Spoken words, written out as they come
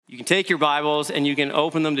You can take your Bibles and you can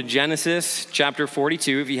open them to Genesis chapter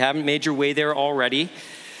 42 if you haven't made your way there already.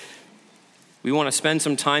 We want to spend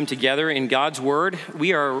some time together in God's Word.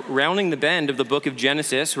 We are rounding the bend of the book of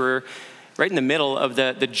Genesis. We're right in the middle of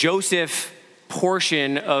the Joseph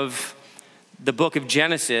portion of the book of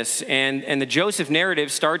Genesis. And the Joseph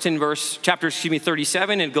narrative starts in chapter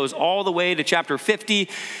 37 and goes all the way to chapter 50.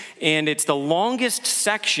 And it's the longest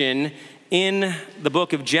section in the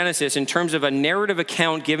book of Genesis in terms of a narrative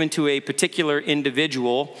account given to a particular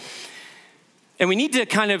individual. And we need to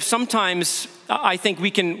kind of sometimes, I think we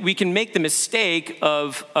can make the mistake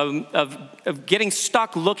of getting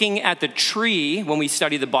stuck looking at the tree when we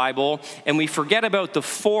study the Bible, and we forget about the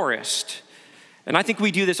forest. And I think we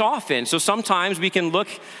do this often. So sometimes we can look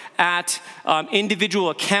at individual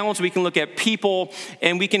accounts, we can look at people,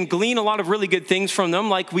 and we can glean a lot of really good things from them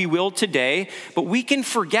like we will today. But we can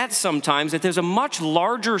forget sometimes that there's a much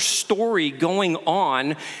larger story going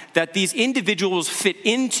on that these individuals fit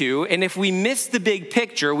into. And if we miss the big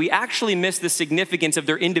picture, we actually miss the significance of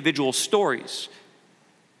their individual stories.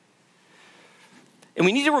 And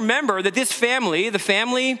we need to remember that this family, the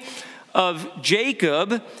family of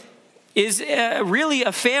Jacob, is really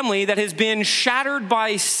a family that has been shattered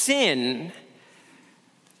by sin.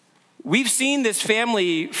 We've seen this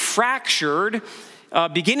family fractured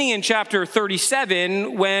beginning in chapter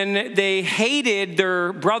 37 when they hated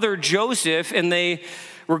their brother Joseph and they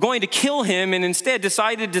were going to kill him and instead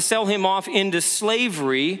decided to sell him off into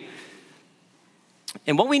slavery.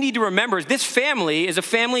 And what we need to remember is this family is a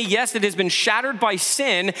family, yes, that has been shattered by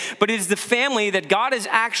sin, but it is the family that God has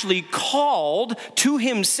actually called to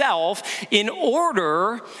himself in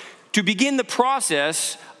order to begin the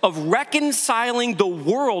process of reconciling the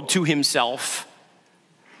world to himself.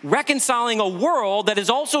 Reconciling a world that has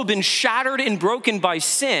also been shattered and broken by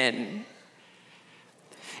sin.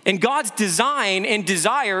 And God's design and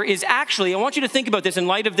desire is actually, I want you to think about this in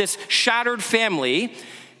light of this shattered family.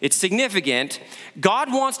 It's significant.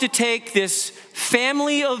 God wants to take this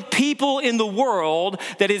family of people in the world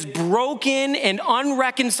that is broken and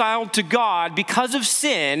unreconciled to God because of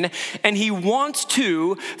sin, and he wants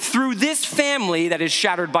to, through this family that is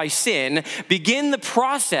shattered by sin, begin the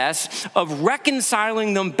process of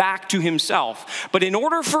reconciling them back to himself. But in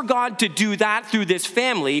order for God to do that through this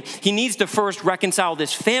family, he needs to first reconcile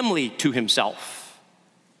this family to himself.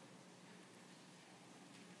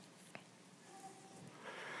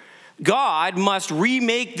 God must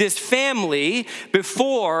remake this family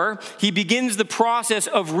before he begins the process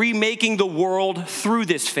of remaking the world through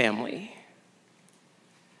this family.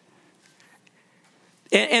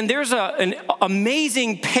 And there's an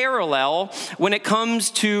amazing parallel when it comes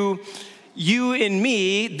to you and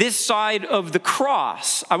me this side of the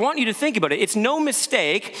cross. I want you to think about it. It's no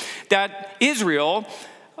mistake that Israel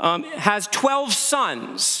has 12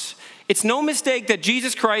 sons. It's no mistake that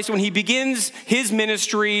Jesus Christ, when he begins his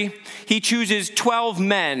ministry, he chooses 12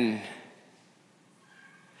 men.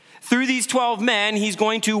 Through these 12 men, he's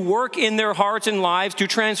going to work in their hearts and lives to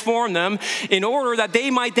transform them in order that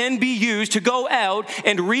they might then be used to go out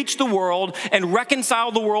and reach the world and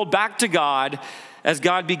reconcile the world back to God as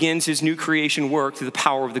God begins his new creation work through the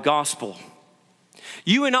power of the gospel.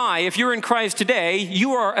 You and I, if you're in Christ today,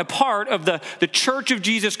 you are a part of the church of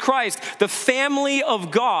Jesus Christ, the family of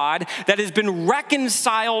God that has been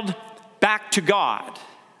reconciled back to God.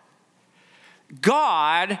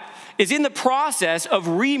 God is in the process of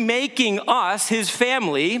remaking us, his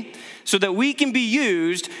family, so that we can be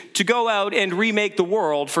used to go out and remake the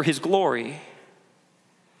world for his glory.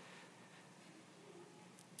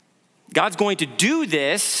 God's going to do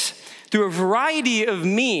this through a variety of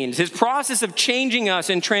means. His process of changing us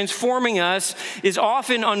and transforming us is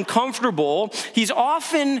often uncomfortable. He's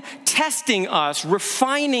often testing us,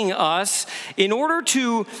 refining us in order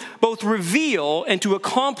to both reveal and to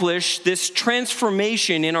accomplish this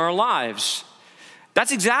transformation in our lives.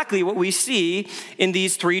 That's exactly what we see in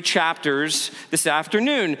these 3 chapters this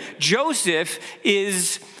afternoon. Joseph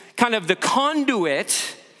is kind of the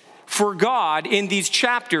conduit for God in these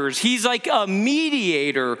chapters. He's like a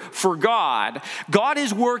mediator for God. God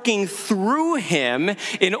is working through him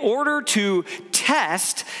in order to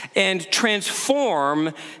test and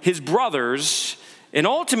transform his brothers. And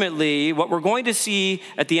ultimately, what we're going to see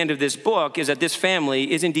at the end of this book is that this family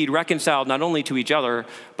is indeed reconciled not only to each other,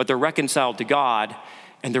 but they're reconciled to God,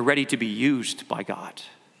 and they're ready to be used by God.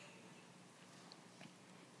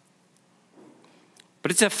 But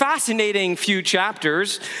it's a fascinating few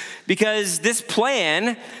chapters because this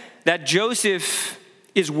plan that Joseph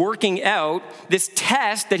is working out, this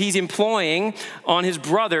test that he's employing on his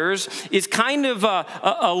brothers is kind of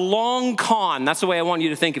a long con. That's the way I want you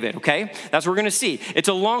to think of it, okay? That's what we're going to see. It's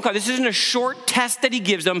a long con. This isn't a short test that he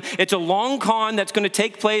gives them. It's a long con that's going to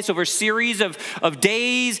take place over a series of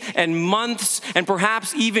days and months and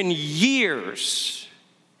perhaps even years.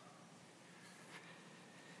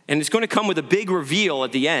 And it's going to come with a big reveal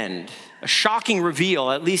at the end, a shocking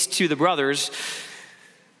reveal, at least to the brothers.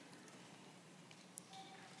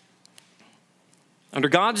 Under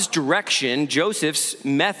God's direction, Joseph's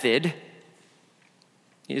method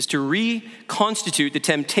is to reconstitute the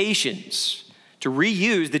temptations, to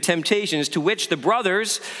reuse the temptations to which the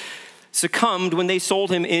brothers succumbed when they sold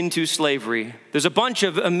him into slavery. There's a bunch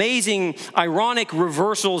of amazing, ironic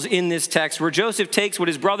reversals in this text where Joseph takes what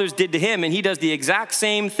his brothers did to him and he does the exact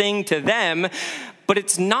same thing to them, but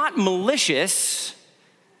it's not malicious.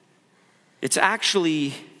 It's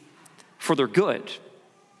actually for their good.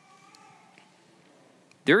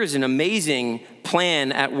 There is an amazing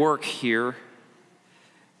plan at work here.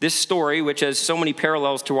 This story, which has so many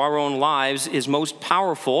parallels to our own lives, is most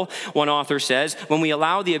powerful, one author says, when we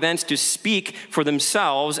allow the events to speak for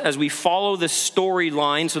themselves as we follow the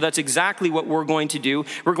storyline. So that's exactly what we're going to do.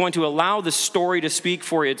 We're going to allow the story to speak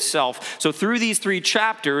for itself. So through these 3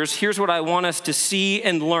 chapters, here's what I want us to see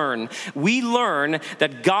and learn. We learn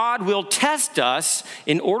that God will test us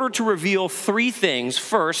in order to reveal 3 things.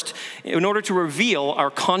 First, in order to reveal our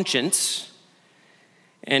conscience.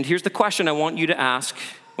 And here's the question I want you to ask.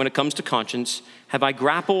 When it comes to conscience, have I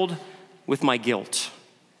grappled with my guilt?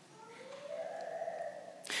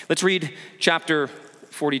 Let's read chapter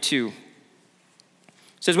 42. It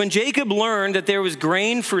says, when Jacob learned that there was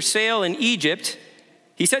grain for sale in Egypt,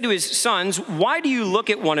 he said to his sons, why do you look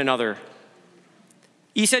at one another?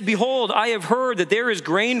 He said, behold, I have heard that there is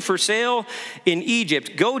grain for sale in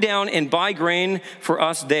Egypt. Go down and buy grain for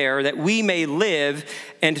us there, that we may live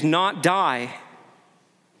and not die.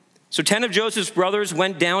 So 10 of Joseph's brothers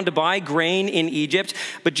went down to buy grain in Egypt,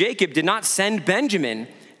 but Jacob did not send Benjamin,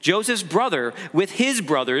 Joseph's brother, with his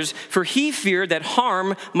brothers, for he feared that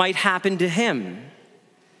harm might happen to him.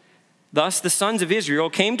 Thus the sons of Israel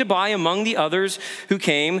came to buy among the others who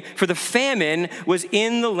came, for the famine was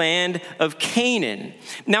in the land of Canaan.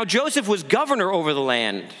 Now Joseph was governor over the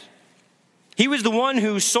land. He was the one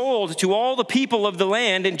who sold to all the people of the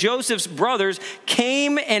land, and Joseph's brothers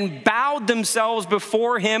came and bowed themselves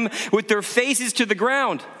before him with their faces to the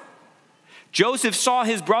ground. Joseph saw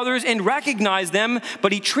his brothers and recognized them,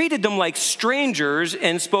 but he treated them like strangers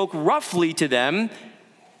and spoke roughly to them.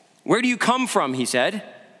 Where do you come from, he said.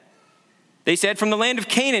 They said, from the land of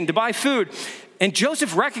Canaan to buy food. And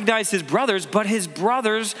Joseph recognized his brothers, but his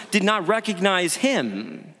brothers did not recognize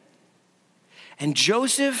him. And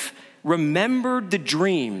Joseph remembered the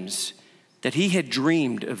dreams that he had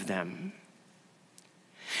dreamed of them.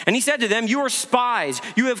 And he said to them, you are spies.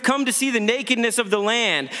 You have come to see the nakedness of the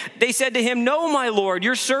land. They said to him, no, my lord,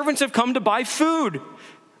 your servants have come to buy food.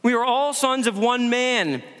 We are all sons of one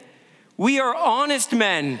man. We are honest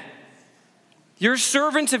men. Your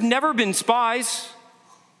servants have never been spies.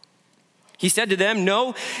 He said to them,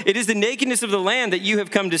 no, it is the nakedness of the land that you have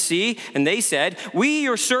come to see. And they said, we,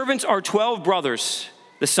 your servants, are 12 brothers,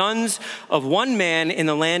 the sons of one man in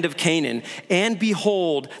the land of Canaan. And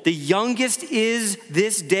behold, the youngest is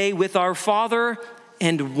this day with our father,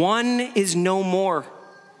 and one is no more.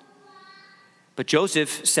 But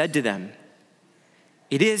Joseph said to them,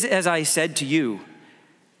 it is as I said to you,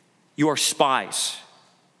 you are spies.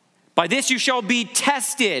 By this you shall be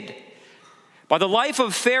tested. By the life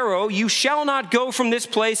of Pharaoh, you shall not go from this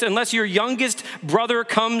place unless your youngest brother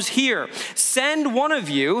comes here. Send one of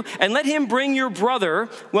you and let him bring your brother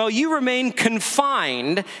while you remain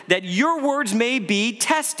confined, that your words may be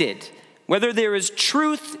tested, whether there is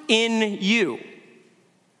truth in you.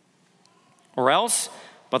 Or else,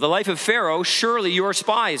 by the life of Pharaoh, surely you are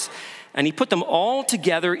spies. And he put them all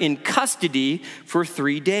together in custody for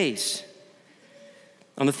 3 days.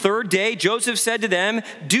 On the 3rd day, Joseph said to them,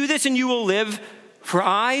 do this and you will live, for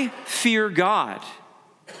I fear God.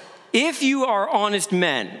 If you are honest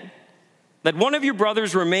men, let one of your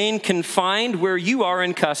brothers remain confined where you are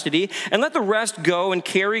in custody, and let the rest go and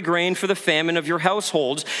carry grain for the famine of your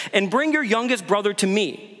households, and bring your youngest brother to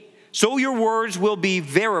me. So your words will be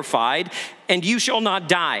verified, and you shall not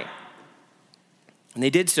die. And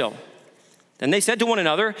they did so. Then they said to one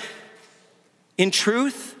another, in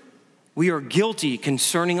truth, we are guilty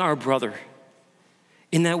concerning our brother,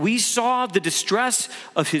 in that we saw the distress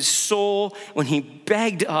of his soul when he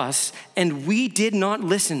begged us, and we did not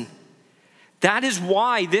listen. That is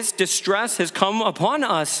why this distress has come upon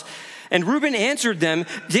us. And Reuben answered them,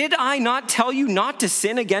 "Did I not tell you not to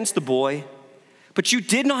sin against the boy? But you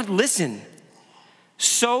did not listen.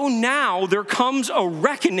 So now there comes a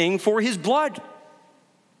reckoning for his blood."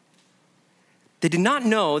 They did not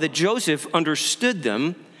know that Joseph understood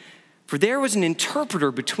them, for there was an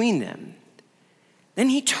interpreter between them. Then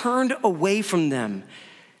he turned away from them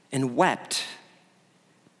and wept.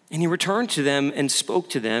 And he returned to them and spoke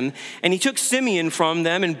to them. And he took Simeon from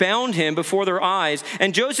them and bound him before their eyes.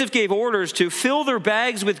 And Joseph gave orders to fill their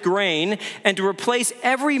bags with grain and to replace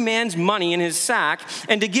every man's money in his sack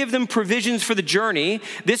and to give them provisions for the journey.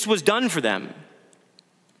 This was done for them.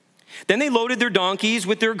 Then they loaded their donkeys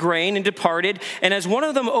with their grain and departed. And as one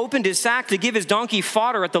of them opened his sack to give his donkey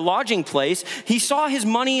fodder at the lodging place, he saw his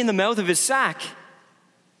money in the mouth of his sack.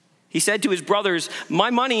 He said to his brothers,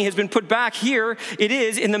 "My money has been put back. Here it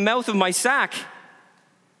is in the mouth of my sack."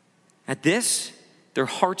 At this, their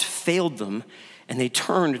hearts failed them, and they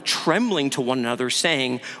turned trembling to one another,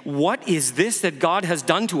 saying, "What is this that God has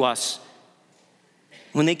done to us?"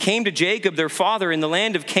 When they came to Jacob, their father, in the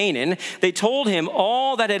land of Canaan, they told him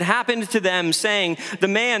all that had happened to them, saying, "The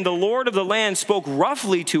man, the Lord of the land, spoke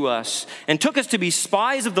roughly to us and took us to be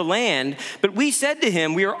spies of the land. But we said to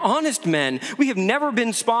him, 'We are honest men. We have never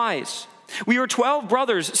been spies. We are 12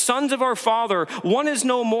 brothers, sons of our father. One is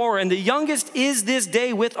no more, and the youngest is this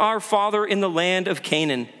day with our father in the land of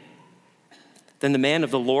Canaan.' Then the man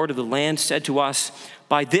of the Lord of the land said to us,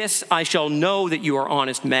 'By this I shall know that you are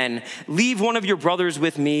honest men. Leave one of your brothers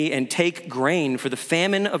with me and take grain for the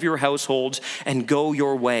famine of your households and go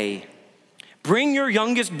your way. Bring your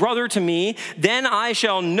youngest brother to me, then I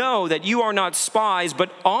shall know that you are not spies,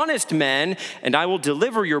 but honest men, and I will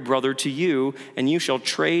deliver your brother to you, and you shall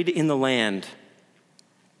trade in the land.'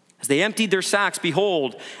 As they emptied their sacks,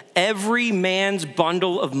 behold, every man's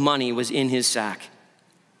bundle of money was in his sack.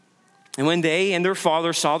 And when they and their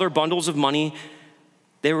father saw their bundles of money,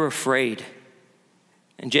 they were afraid.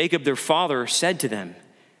 And Jacob, their father, said to them,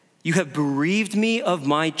 'You have bereaved me of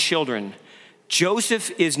my children.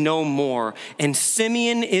 Joseph is no more, and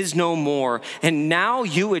Simeon is no more, and now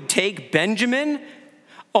you would take Benjamin?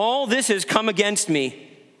 All this has come against me.'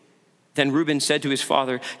 Then Reuben said to his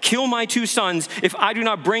father, 'Kill my 2 sons if I do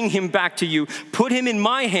not bring him back to you. Put him in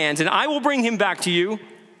my hands, and I will bring him back to you.'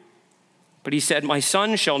 But he said, 'My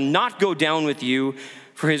son shall not go down with you,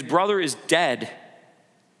 for his brother is dead,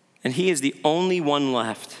 and he is the only one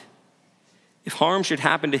left. If harm should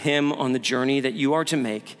happen to him on the journey that you are to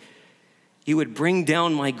make, you would bring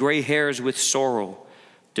down my gray hairs with sorrow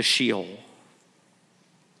to Sheol.'"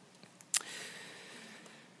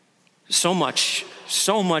 So much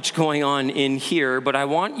going on in here, but I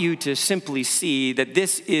want you to simply see that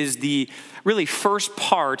this is the really first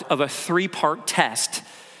part of a 3-part test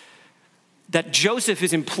that Joseph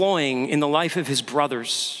is employing in the life of his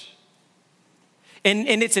brothers.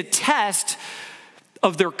 And it's a test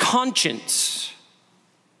of their conscience.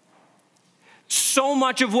 So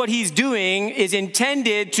much of what he's doing is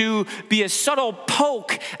intended to be a subtle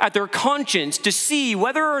poke at their conscience to see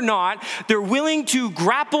whether or not they're willing to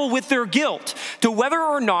grapple with their guilt, to whether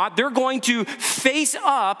or not they're going to face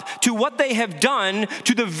up to what they have done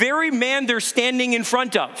to the very man they're standing in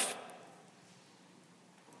front of.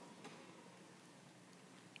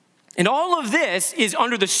 And all of this is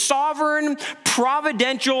under the sovereign,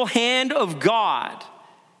 providential hand of God.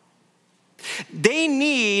 They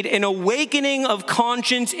need an awakening of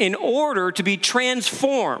conscience in order to be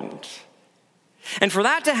transformed. And for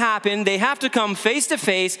that to happen, they have to come face to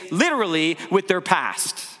face, literally, with their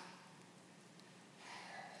past.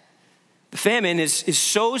 The famine is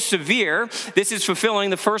so severe. This is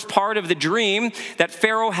fulfilling the first part of the dream that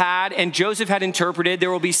Pharaoh had and Joseph had interpreted. There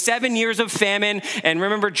will be 7 years of famine. And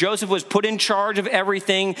remember, Joseph was put in charge of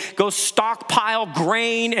everything. Go stockpile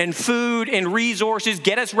grain and food and resources.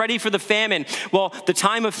 Get us ready for the famine. Well, the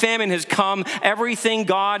time of famine has come. Everything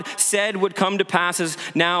God said would come to pass has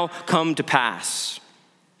now come to pass.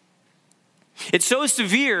 It's so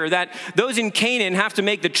severe that those in Canaan have to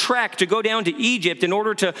make the trek to go down to Egypt in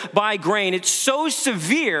order to buy grain. It's so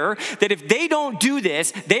severe that if they don't do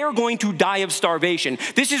this, they are going to die of starvation.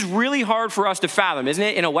 This is really hard for us to fathom, isn't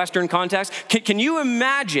it, in a Western context? Can you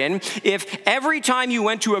imagine if every time you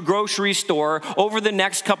went to a grocery store over the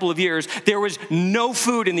next couple of years, there was no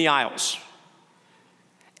food in the aisles?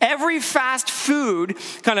 Every fast food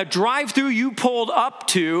kind of drive-through you pulled up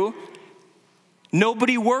to,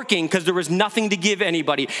 nobody working because there was nothing to give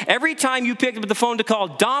anybody. Every time you picked up the phone to call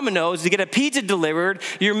Domino's to get a pizza delivered,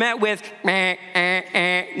 you're met with,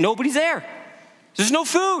 nobody's there. There's no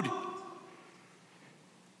food.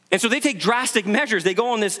 And so they take drastic measures. They go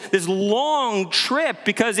on this long trip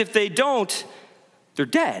because if they don't, they're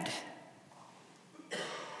dead.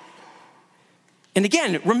 And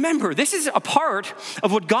again, remember, this is a part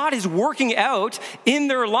of what God is working out in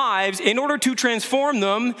their lives in order to transform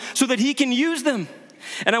them so that he can use them.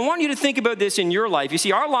 And I want you to think about this in your life. You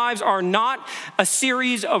see, our lives are not a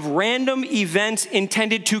series of random events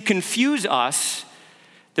intended to confuse us.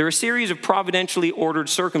 They're a series of providentially ordered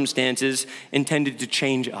circumstances intended to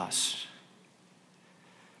change us.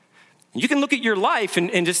 You can look at your life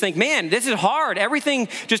and just think, man, this is hard. Everything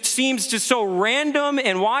just seems just so random.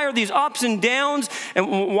 And why are these ups and downs?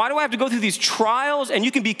 And why do I have to go through these trials? And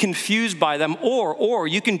you can be confused by them. Or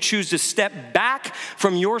you can choose to step back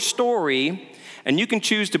from your story and you can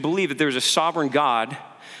choose to believe that there's a sovereign God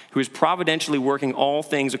who is providentially working all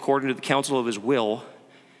things according to the counsel of his will.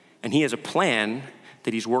 And he has a plan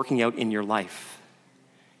that he's working out in your life.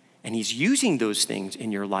 And he's using those things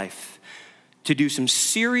in your life to do some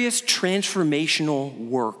serious transformational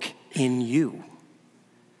work in you.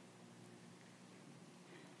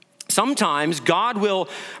 Sometimes God will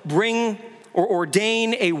bring or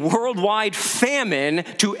ordain a worldwide famine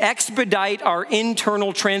to expedite our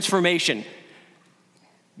internal transformation.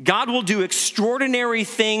 God will do extraordinary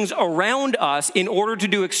things around us in order to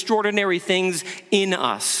do extraordinary things in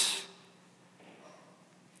us.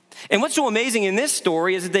 And what's so amazing in this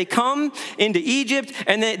story is that they come into Egypt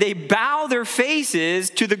and they bow their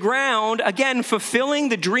faces to the ground, again, fulfilling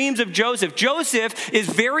the dreams of Joseph. Joseph is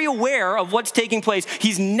very aware of what's taking place.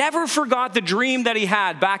 He's never forgot the dream that he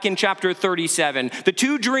had back in chapter 37. The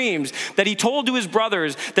two dreams that he told to his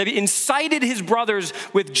brothers, that incited his brothers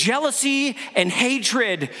with jealousy and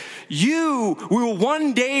hatred. You will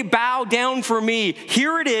one day bow down for me.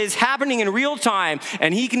 Here it is happening in real time.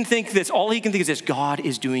 And he can think this, all he can think is this, God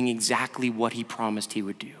is doing exactly what he promised he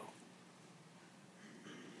would do.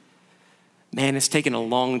 Man, it's taken a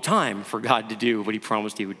long time for God to do what he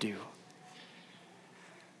promised he would do.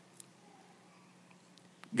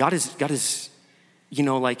 God is,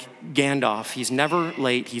 like Gandalf. He's never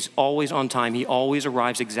late. He's always on time. He always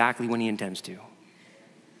arrives exactly when he intends to.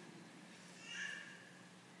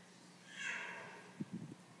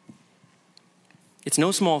 It's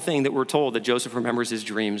no small thing that we're told that Joseph remembers his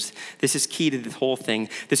dreams. This is key to the whole thing.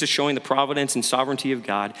 This is showing the providence and sovereignty of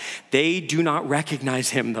God. They do not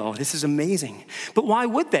recognize him, though. This is amazing. But why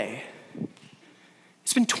would they?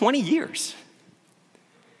 It's been 20 years.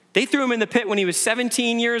 They threw him in the pit when he was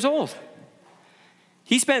 17 years old.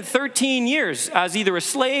 He spent 13 years as either a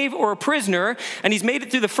slave or a prisoner, and he's made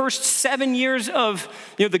it through the first 7 years of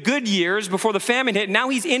the good years before the famine hit. Now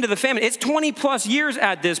he's into the famine. It's 20 plus years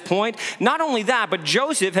at this point. Not only that, but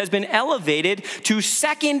Joseph has been elevated to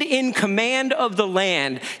second in command of the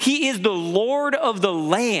land. He is the Lord of the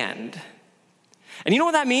land. And you know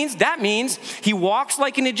what that means? That means he walks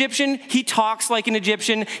like an Egyptian. He talks like an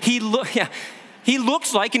Egyptian. He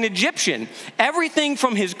looks like an Egyptian. Everything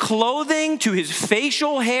from his clothing to his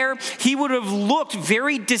facial hair, he would have looked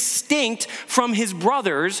very distinct from his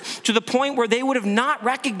brothers to the point where they would have not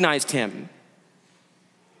recognized him.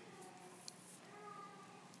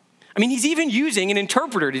 I mean, he's even using an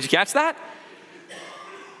interpreter. Did you catch that?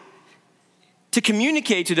 To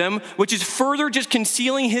communicate to them, which is further just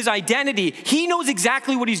concealing his identity. He knows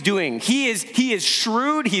exactly what he's doing. He is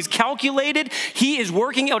shrewd, he's calculated, he is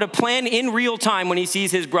working out a plan in real time when he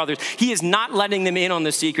sees his brothers. He is not letting them in on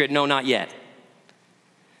the secret. No, not yet.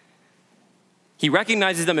 He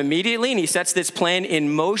recognizes them immediately and he sets this plan in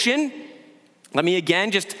motion. Let me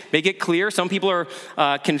again just make it clear. Some people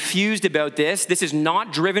are confused about this. This is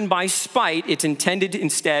not driven by spite. It's intended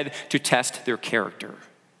instead to test their character.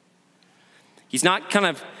 He's not kind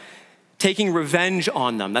of taking revenge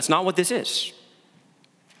on them. That's not what this is.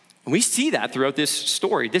 And we see that throughout this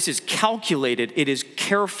story. This is calculated, it is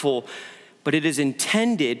careful, but it is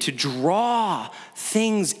intended to draw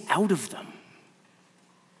things out of them.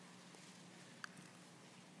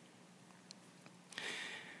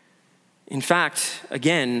 In fact,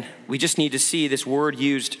 again, we just need to see this word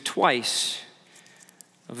used twice.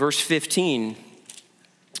 Verse 15,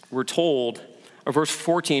 we're told, or verse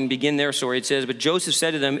 14, begin there, it says, but Joseph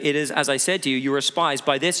said to them, it is as I said to you, you are spies.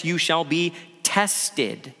 By this you shall be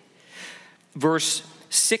tested. Verse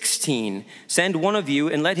 16, send one of you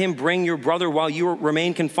and let him bring your brother while you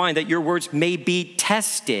remain confined, that your words may be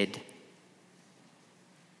tested.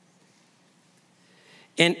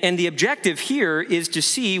 And the objective here is to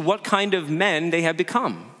see what kind of men they have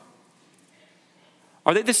become.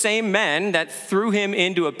 Are they the same men that threw him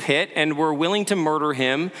into a pit and were willing to murder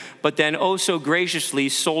him, but then oh so graciously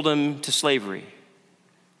sold him to slavery?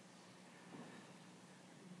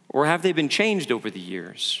 Or have they been changed over the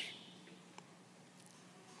years?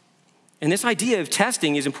 And this idea of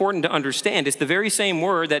testing is important to understand. It's the very same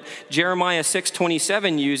word that Jeremiah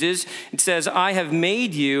 6:27 uses. It says, I have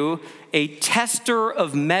made you a tester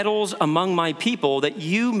of metals among my people, that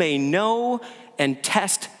you may know and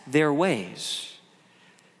test their ways.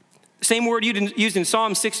 Same word used in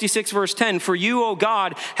Psalm 66, verse 10. For you, O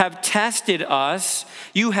God, have tested us.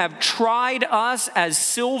 You have tried us as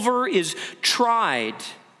silver is tried.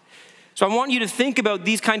 So I want you to think about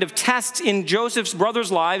these kind of tests in Joseph's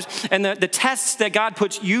brothers' lives and the tests that God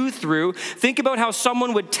puts you through. Think about how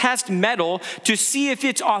someone would test metal to see if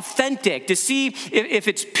it's authentic, to see if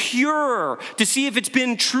it's pure, to see if it's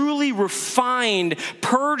been truly refined,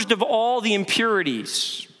 purged of all the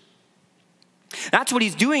impurities. That's what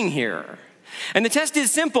he's doing here. And the test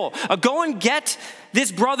is simple. Go and get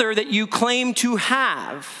this brother that you claim to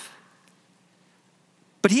have.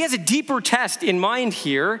 But he has a deeper test in mind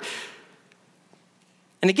here.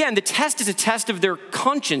 And again, the test is a test of their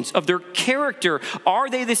conscience, of their character. Are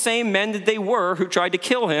they the same men that they were who tried to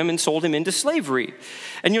kill him and sold him into slavery?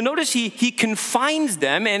 And you'll notice he confines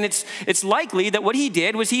them, and it's likely that what he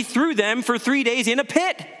did was he threw them for 3 days in a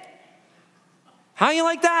pit. How do you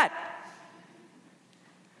like that?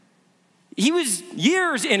 He was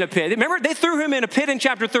years in a pit. Remember, they threw him in a pit in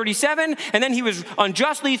chapter 37, and then he was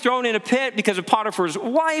unjustly thrown in a pit because of Potiphar's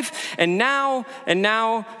wife, and now,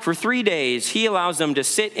 for 3 days, he allows them to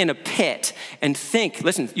sit in a pit and think.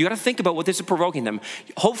 Listen, you got to think about what this is provoking them.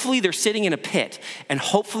 Hopefully, they're sitting in a pit, and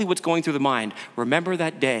hopefully what's going through the mind, remember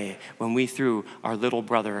that day when we threw our little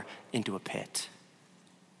brother into a pit.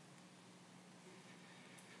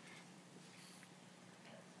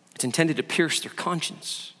 It's intended to pierce their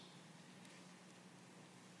conscience.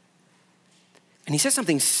 And he says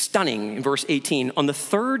something stunning in verse 18. On the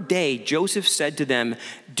third day, Joseph said to them,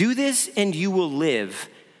 do this and you will live,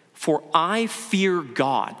 for I fear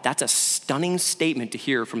God. That's a stunning statement to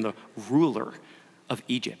hear from the ruler of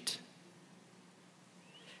Egypt.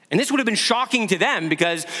 And this would have been shocking to them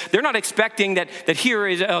because they're not expecting that here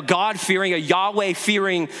is a God-fearing, a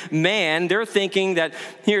Yahweh-fearing man. They're thinking that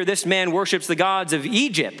here this man worships the gods of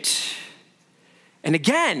Egypt. And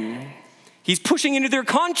again, he's pushing into their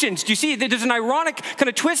conscience. Do you see? There's an ironic kind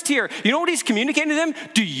of twist here. You know what he's communicating to them?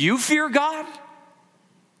 Do you fear God?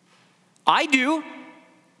 I do.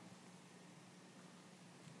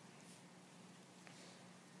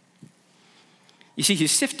 You see,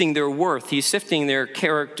 he's sifting their worth. He's sifting their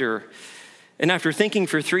character. And after thinking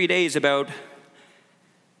for 3 days about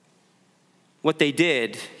what they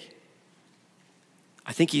did,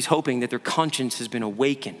 I think he's hoping that their conscience has been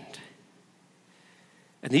awakened.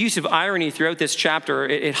 And the use of irony throughout this chapter,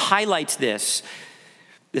 it highlights this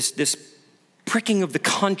pricking of the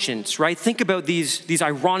conscience, right? Think about these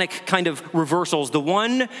ironic kind of reversals. The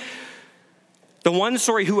one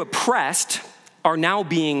who oppressed are now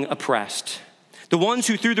being oppressed. The ones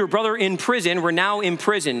who threw their brother in prison were now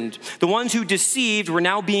imprisoned. The ones who deceived were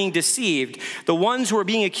now being deceived. The ones who are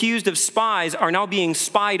being accused of spies are now being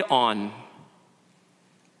spied on.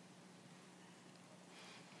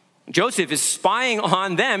 Joseph is spying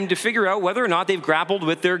on them to figure out whether or not they've grappled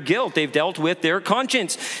with their guilt. They've dealt with their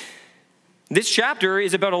conscience. This chapter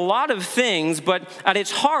is about a lot of things, but at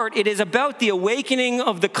its heart, it is about the awakening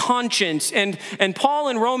of the conscience. And Paul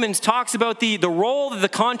in Romans talks about the role that the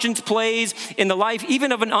conscience plays in the life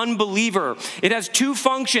even of an unbeliever. It has two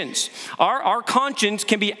functions. Our conscience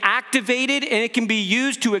can be activated and it can be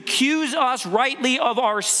used to accuse us rightly of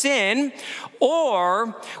our sin,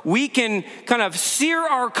 or we can kind of sear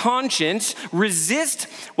our conscience, resist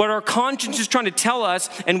what our conscience is trying to tell us,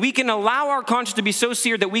 and we can allow our conscience to be so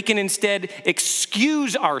seared that we can instead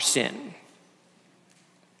excuse our sin.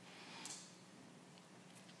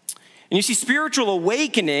 And you see, spiritual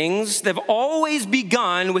awakenings, they've always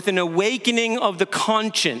begun with an awakening of the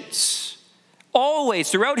conscience. Always.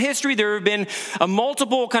 Throughout history, there have been a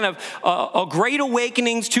multiple kind of great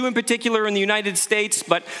awakenings, two in particular in the United States,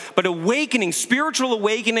 but awakenings, spiritual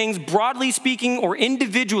awakenings, broadly speaking or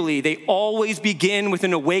individually, they always begin with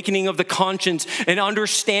an awakening of the conscience, an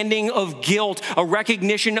understanding of guilt, a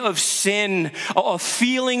recognition of sin, a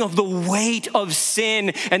feeling of the weight of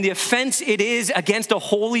sin and the offense it is against a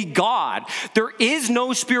holy God. There is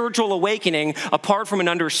no spiritual awakening apart from an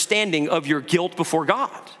understanding of your guilt before God.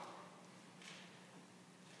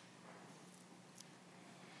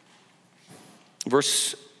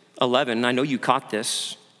 Verse 11, I know you caught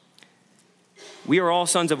this. We are all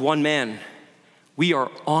sons of one man. We are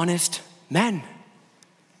honest men.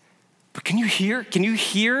 But can you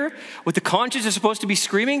hear what the conscience is supposed to be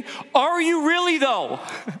screaming? Are you really though?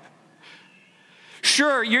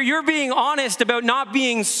 Sure, you're being honest about not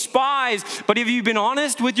being spies, but have you been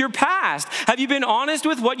honest with your past? Have you been honest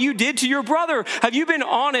with what you did to your brother? Have you been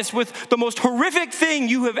honest with the most horrific thing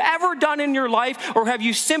you have ever done in your life? Or have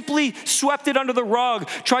you simply swept it under the rug,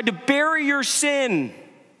 tried to bury your sin?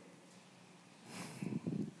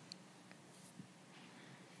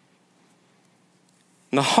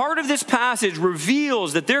 And the heart of this passage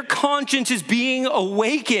reveals that their conscience is being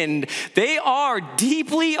awakened. They are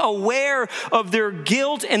deeply aware of their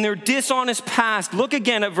guilt and their dishonest past. Look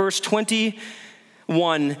again at verse 21.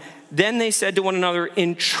 Then they said to one another,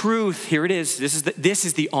 in truth, here it is. This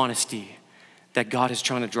is the honesty that God is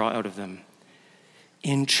trying to draw out of them.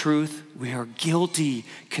 In truth, we are guilty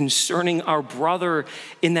concerning our brother,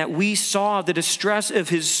 in that we saw the distress of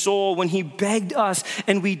his soul when he begged us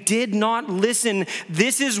and we did not listen.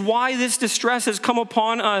 This is why this distress has come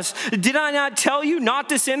upon us. Did I not tell you not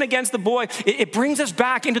to sin against the boy? It brings us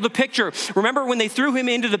back into the picture. Remember when they threw him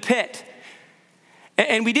into the pit?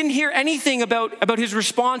 And we didn't hear anything about his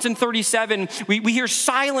response in 37. We hear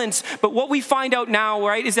silence, but what we find out now,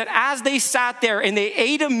 right, is that as they sat there and they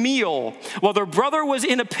ate a meal while their brother was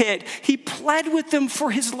in a pit, he pled with them for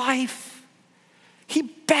his life. He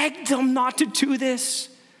begged them not to do this.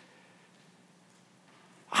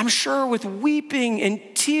 I'm sure with weeping and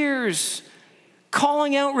tears,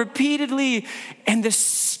 calling out repeatedly, and the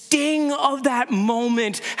sting of that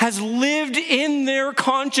moment has lived in their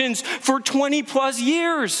conscience for 20 plus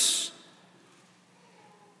years.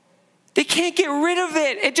 They can't get rid of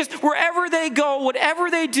it. It just, wherever they go,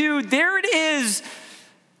 whatever they do, there it is.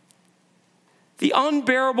 The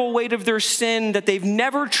unbearable weight of their sin that they've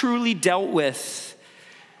never truly dealt with,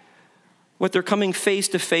 what they're coming face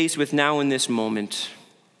to face with now in this moment.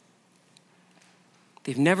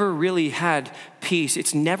 They've never really had peace.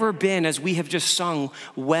 It's never been, as we have just sung,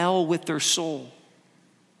 well with their soul.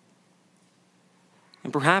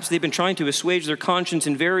 And perhaps they've been trying to assuage their conscience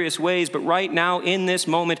in various ways, but right now, in this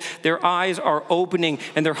moment, their eyes are opening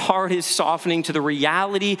and their heart is softening to the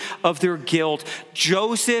reality of their guilt.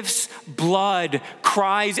 Joseph's blood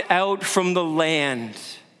cries out from the land.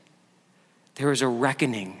 There is a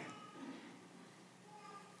reckoning.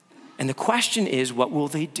 And the question is, what will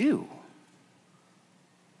they do?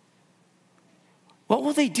 What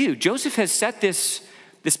will they do? Joseph has set this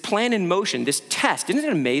plan in motion, this test. Isn't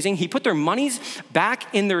it amazing? He put their monies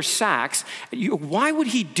back in their sacks. Why would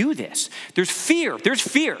he do this? There's fear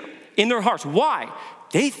in their hearts. Why?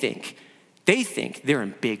 They think they're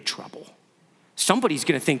in big trouble. Somebody's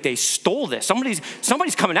going to think they stole this.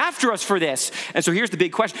 Somebody's coming after us for this. And so here's the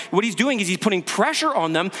big question. What he's doing is he's putting pressure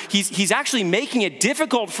on them. He's actually making it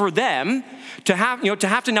difficult for them to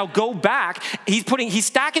have to now go back. He's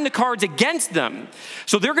stacking the cards against them.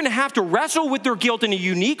 So they're going to have to wrestle with their guilt in a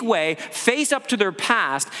unique way, face up to their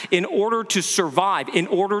past in order to survive, in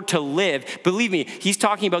order to live. Believe me, he's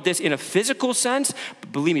talking about this in a physical sense,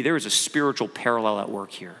 but believe me, there is a spiritual parallel at work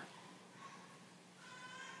here.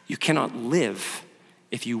 You cannot live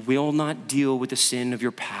if you will not deal with the sin of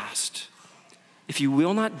your past, if you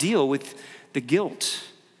will not deal with the guilt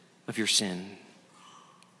of your sin.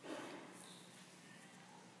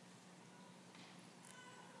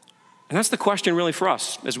 And that's the question really for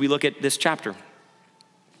us as we look at this chapter.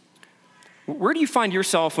 Where do you find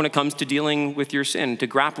yourself when it comes to dealing with your sin, to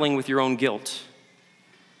grappling with your own guilt?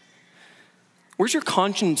 Where's your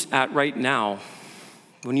conscience at right now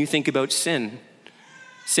when you think about sin?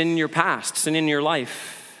 Sin in your past, sin in your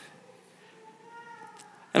life.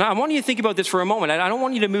 And I want you to think about this for a moment. I don't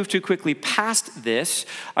want you to move too quickly past this.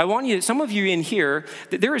 I want you, some of you in here,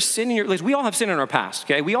 that there is sin in your life. We all have sin in our past,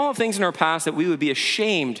 okay? We all have things in our past that we would be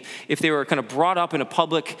ashamed if they were kind of brought up in a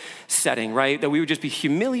public setting, right? That we would just be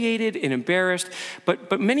humiliated and embarrassed.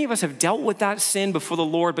 But many of us have dealt with that sin before the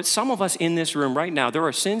Lord. But some of us in this room right now, there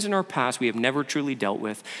are sins in our past we have never truly dealt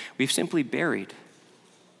with. We've simply buried.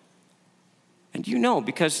 And you know,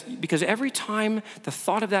 because every time the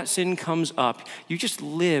thought of that sin comes up, you just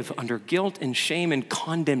live under guilt and shame and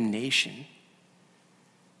condemnation.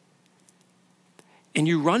 And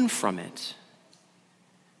you run from it.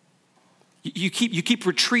 You keep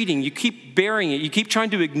retreating, you keep burying it, you keep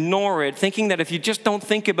trying to ignore it, thinking that if you just don't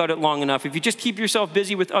think about it long enough, if you just keep yourself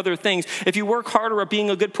busy with other things, if you work harder at being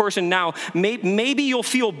a good person now, maybe you'll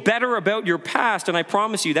feel better about your past, and I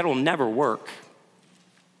promise you that will never work.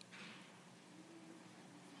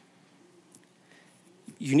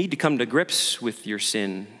 You need to come to grips with your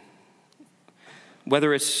sin,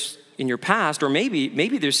 whether it's in your past or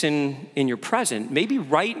maybe there's sin in your present. Maybe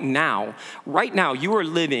right now, you are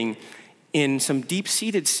living in some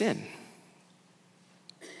deep-seated sin.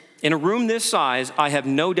 In a room this size, I have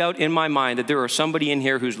no doubt in my mind that there are somebody in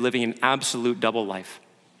here who's living an absolute double life.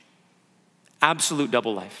 Absolute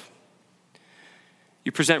double life.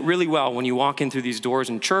 You present really well when you walk in through these doors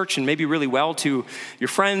in church, and maybe really well to your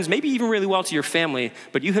friends, maybe even really well to your family,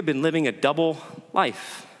 but you have been living a double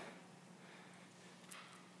life.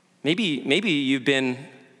 Maybe you've been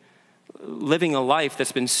living a life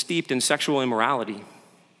that's been steeped in sexual immorality.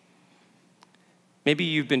 Maybe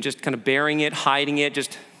you've been just kind of bearing it, hiding it,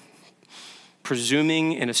 just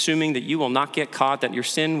presuming and assuming that you will not get caught, that your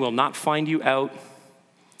sin will not find you out.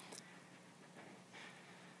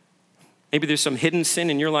 Maybe there's some hidden sin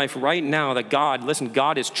in your life right now that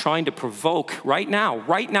God is trying to provoke right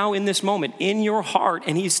now in this moment, in your heart.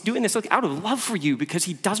 And he's doing this out of love for you because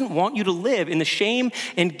he doesn't want you to live in the shame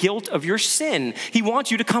and guilt of your sin. He wants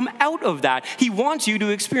you to come out of that. He wants you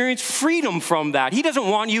to experience freedom from that. He doesn't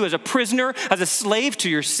want you as a prisoner, as a slave to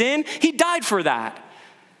your sin. He died for that.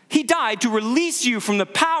 He died to release you from the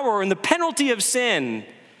power and the penalty of sin.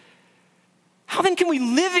 How then can we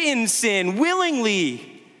live in sin willingly?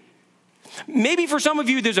 Maybe for some of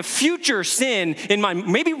you, there's a future sin in mind.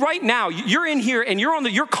 Maybe right now, you're in here and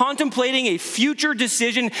you're contemplating a future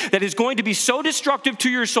decision that is going to be so destructive to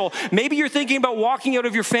your soul. Maybe you're thinking about walking out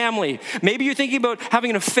of your family. Maybe you're thinking about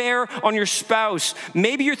having an affair on your spouse.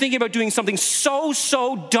 Maybe you're thinking about doing something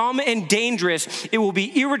so dumb and dangerous, it will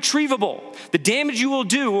be irretrievable. The damage you will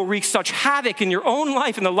do will wreak such havoc in your own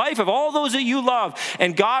life and the life of all those that you love.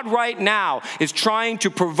 And God right now is trying to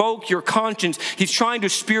provoke your conscience. He's trying to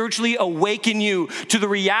spiritually awaken you to the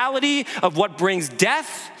reality of what brings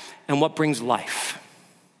death and what brings life.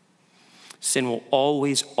 Sin will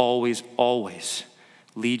always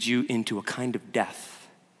lead you into a kind of death.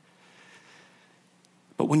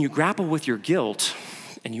 But when you grapple with your guilt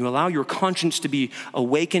and you allow your conscience to be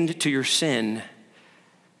awakened to your sin,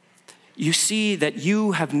 you see that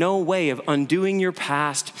you have no way of undoing your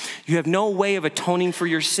past. You have no way of atoning for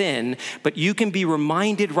your sin, but you can be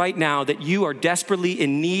reminded right now that you are desperately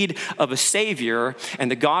in need of a Savior,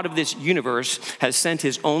 and the God of this universe has sent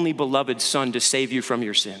his only beloved Son to save you from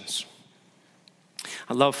your sins.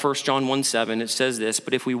 I love 1 John 1:7. It says this,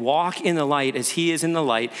 "But if we walk in the light as he is in the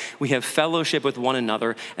light, we have fellowship with one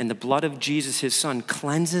another, and the blood of Jesus, his Son,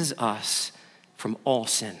 cleanses us from all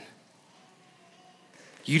sin."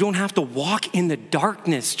 You don't have to walk in the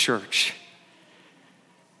darkness, church.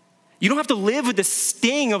 You don't have to live with the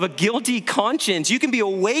sting of a guilty conscience. You can be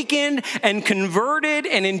awakened and converted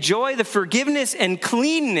and enjoy the forgiveness and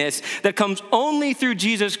cleanness that comes only through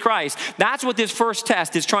Jesus Christ. That's what this first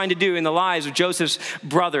test is trying to do in the lives of Joseph's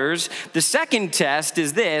brothers. The second test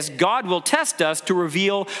is this: God will test us to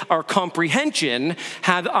reveal our comprehension.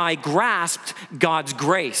 Have I grasped God's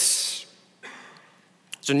grace?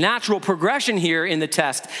 So natural progression here in the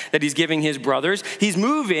test that he's giving his brothers. He's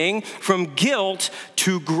moving from guilt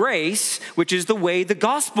to grace, which is the way the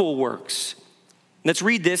gospel works. Let's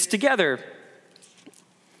read this together.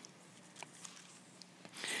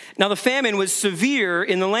 Now the famine was severe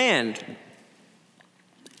in the land.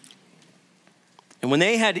 And when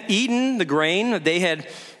they had eaten the grain that they had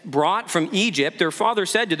brought from Egypt, their father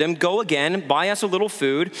said to them, "Go again, buy us a little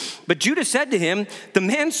food." But Judah said to him, "The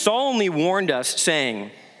man solemnly warned us,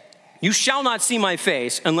 saying, 'You shall not see my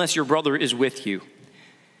face unless your brother is with you.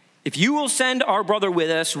 If you will send our brother with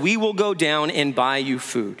us, we will go down and buy you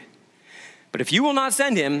food. But if you will not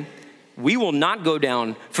send him, we will not go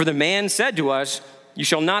down. For the man said to us, you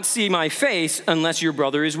shall not see my face unless your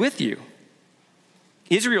brother is with you.'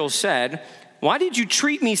 Israel said, 'Why did you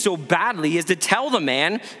treat me so badly as to tell the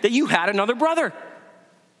man that you had another brother?'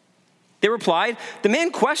 They replied, 'The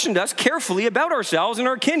man questioned us carefully about ourselves and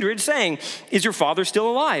our kindred, saying, "Is your father still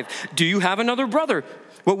alive? Do you have another brother?"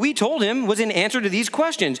 What we told him was in answer to these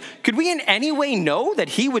questions. Could we in any way know that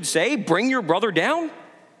he would say, "Bring your brother down"?'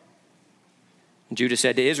 And Judah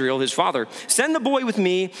said to Israel, his father, 'Send the boy with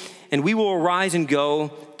me, and we will arise and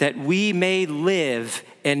go, that we may live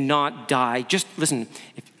and not die.'" Just listen,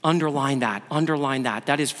 underline that.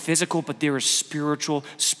 That is physical, but there is spiritual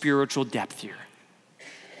depth here.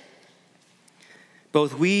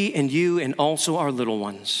 "Both we and you and also our little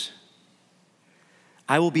ones.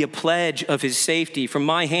 I will be a pledge of his safety. From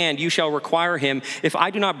my hand you shall require him. If I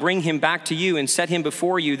do not bring him back to you and set him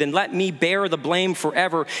before you, then let me bear the blame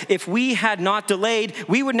forever. If we had not delayed,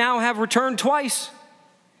 we would now have returned twice."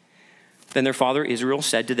 Then their father Israel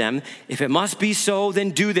said to them, "If it must be so, then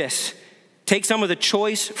do this. Take some of the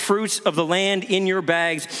choice fruits of the land in your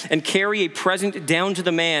bags and carry a present down to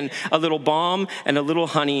the man, a little balm and a little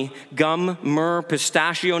honey, gum, myrrh,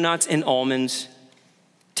 pistachio nuts, and almonds.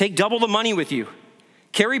 Take double the money with you.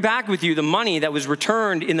 Carry back with you the money that was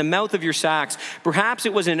returned in the mouth of your sacks. Perhaps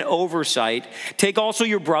it was an oversight. Take also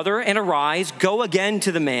your brother and arise, go again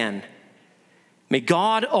to the man. May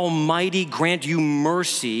God Almighty grant you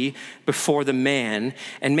mercy before the man,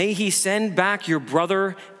 and may he send back your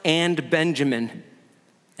brother and Benjamin.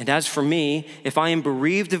 And as for me, if I am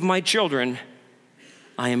bereaved of my children,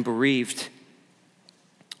 I am bereaved."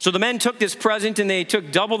 So the men took this present, and they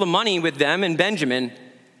took double the money with them and Benjamin.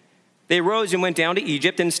 They arose and went down to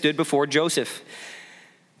Egypt and stood before Joseph.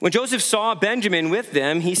 When Joseph saw Benjamin with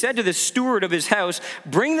them, he said to the steward of his house,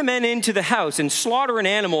 "Bring the men into the house and slaughter an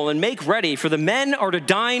animal and make ready, for the men are to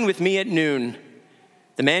dine with me at noon."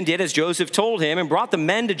 The man did as Joseph told him and brought the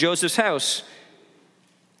men to Joseph's house.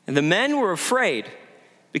 And the men were afraid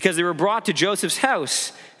because they were brought to Joseph's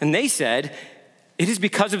house. And they said, "It is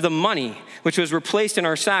because of the money which was replaced in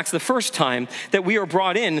our sacks the first time that we are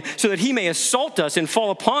brought in, so that he may assault us and fall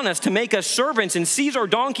upon us to make us servants and seize our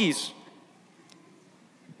donkeys."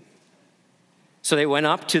 So they went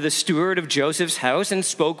up to the steward of Joseph's house and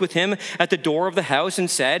spoke with him at the door of the house and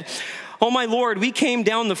said, "Oh, my lord, we came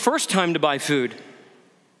down the first time to buy food.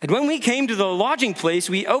 And when we came to the lodging place,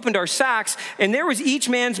 we opened our sacks, and there was each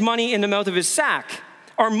man's money in the mouth of his sack,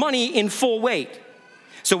 our money in full weight.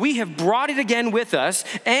 So we have brought it again with us,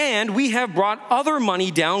 and we have brought other money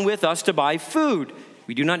down with us to buy food.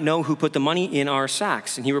 We do not know who put the money in our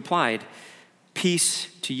sacks." And he replied, "Peace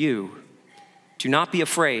to you. Do not be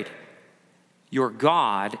afraid. Your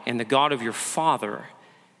God and the God of your father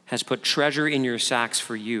has put treasure in your sacks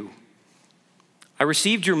for you. I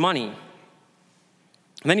received your money."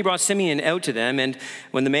 And then he brought Simeon out to them, and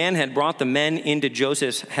when the man had brought the men into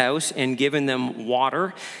Joseph's house and given them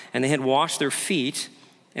water, and they had washed their feet,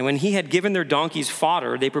 and when he had given their donkeys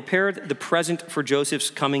fodder, they prepared the present for Joseph's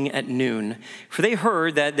coming at noon, for they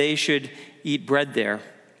heard that they should eat bread there.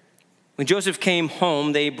 When Joseph came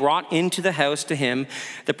home, they brought into the house to him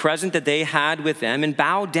the present that they had with them and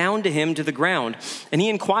bowed down to him to the ground. And he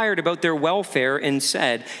inquired about their welfare and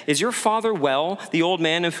said, "Is your father well, the old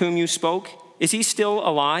man of whom you spoke? Is he still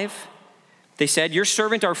alive?" They said, "Your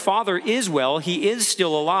servant, our father, is well. He is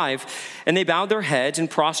still alive." And they bowed their heads and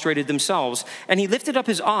prostrated themselves. And he lifted up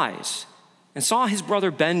his eyes and saw his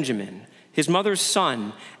brother Benjamin, his mother's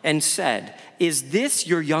son, and said, "Is this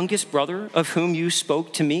your youngest brother of whom you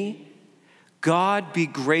spoke to me? God be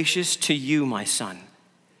gracious to you, my son."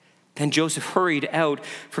 Then Joseph hurried out,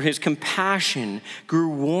 for his compassion grew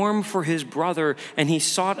warm for his brother, and he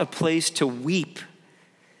sought a place to weep.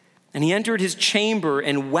 And he entered his chamber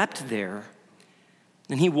and wept there.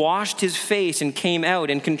 And he washed his face and came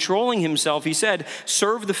out, and controlling himself, he said,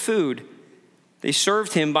 "Serve the food." They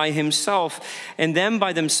served him by himself, and them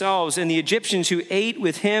by themselves, and the Egyptians who ate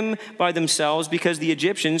with him by themselves, because the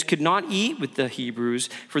Egyptians could not eat with the Hebrews,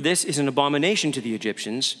 for this is an abomination to the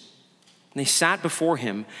Egyptians. And they sat before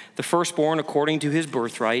him, the firstborn according to his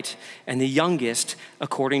birthright, and the youngest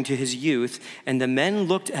according to his youth. And the men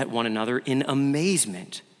looked at one another in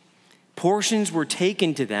amazement. Portions were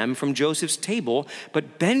taken to them from Joseph's table,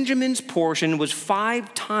 but Benjamin's portion was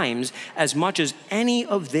 5 times as much as any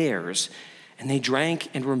of theirs. And they drank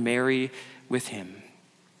and were merry with him.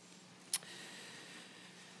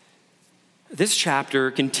 This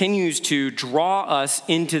chapter continues to draw us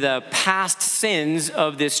into the past sins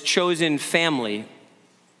of this chosen family.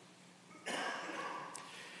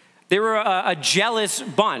 They were a jealous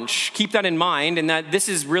bunch. Keep that in mind, and that this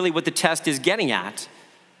is really what the test is getting at.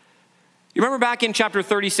 You remember back in chapter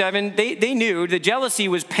 37, they knew that jealousy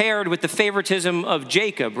was paired with the favoritism of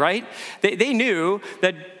Jacob, right? They knew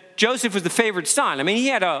that Joseph was the favored son. I mean, he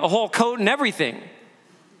had a whole coat and everything.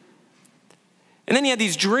 And then he had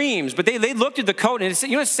these dreams, but they looked at the coat, and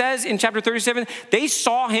it says in chapter 37, they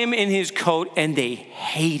saw him in his coat and they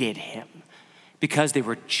hated him because they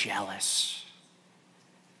were jealous.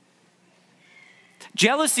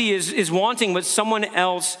 Jealousy is wanting what someone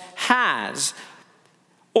else has,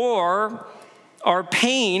 or are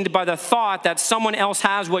pained by the thought that someone else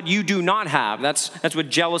has what you do not have. That's what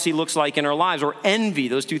jealousy looks like in our lives, or envy.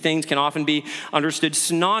 Those two things can often be understood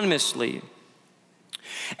synonymously.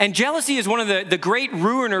 And jealousy is one of the great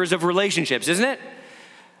ruiners of relationships, isn't it?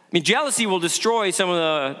 I mean, jealousy will destroy some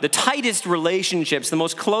of the tightest relationships, the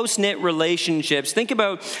most close-knit relationships. Think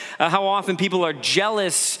about how often people are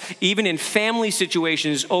jealous, even in family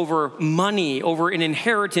situations, over money, over an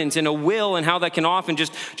inheritance and a will, and how that can often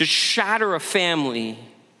just shatter a family.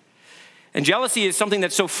 And jealousy is something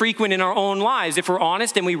that's so frequent in our own lives. If we're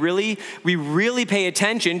honest and we really pay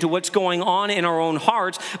attention to what's going on in our own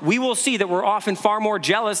hearts, we will see that we're often far more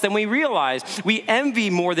jealous than we realize. We envy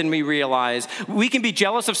more than we realize. We can be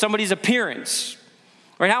jealous of somebody's appearance,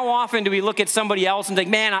 Right? How often do we look at somebody else and think,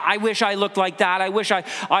 man, I wish I looked like that. I wish I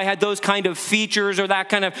had those kind of features or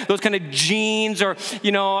those kind of genes, or,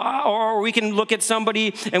 or we can look at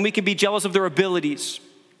somebody and we can be jealous of their abilities.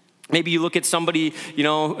 Maybe you look at somebody,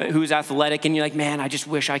 who's athletic, and you're like, man, I just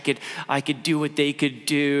wish I could do what they could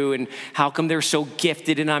do, and how come they're so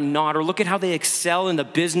gifted and I'm not? Or look at how they excel in the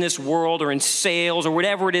business world or in sales or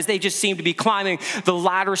whatever it is. They just seem to be climbing the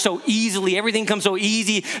ladder so easily. Everything comes so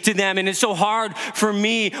easy to them, and it's so hard for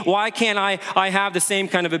me. Why can't I have the same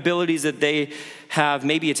kind of abilities that they have?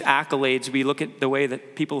 Maybe it's accolades. We look at the way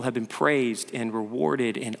that people have been praised and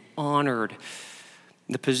rewarded and honored,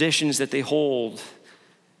 the positions that they hold.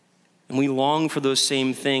 And we long for those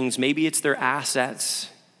same things. Maybe it's their assets.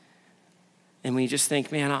 And we just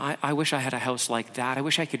think, man, I wish I had a house like that. I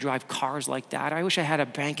wish I could drive cars like that. I wish I had a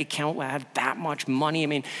bank account that had that much money. I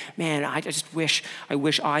mean, man, I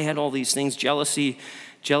wish I had all these things. Jealousy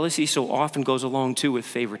so often goes along too with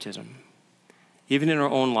favoritism, even in our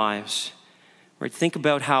own lives. Right? Think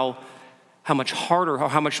about how much harder,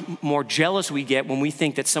 how much more jealous we get when we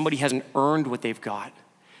think that somebody hasn't earned what they've got.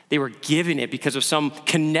 They were given it because of some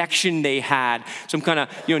connection they had, some kind of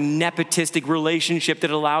nepotistic relationship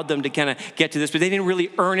that allowed them to kind of get to this. But they didn't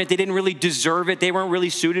really earn it. They didn't really deserve it. They weren't really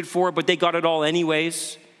suited for it, but they got it all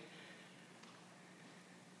anyways.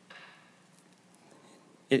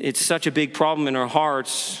 It's such a big problem in our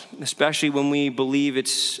hearts, especially when we believe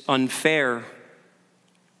it's unfair.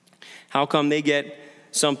 How come they get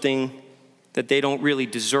something that they don't really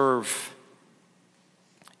deserve?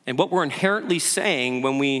 And what we're inherently saying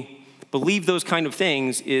when we believe those kind of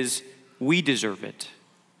things is we deserve it.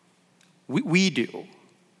 We do.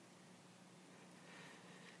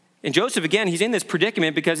 And Joseph, again, he's in this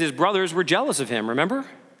predicament because his brothers were jealous of him, remember?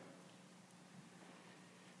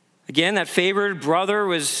 Again, that favored brother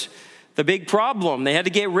was the big problem. They had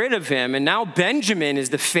to get rid of him. And now Benjamin is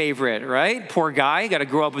the favorite, right? Poor guy, got to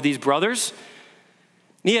grow up with these brothers.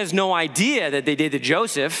 He has no idea that they did to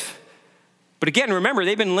Joseph. But again, remember,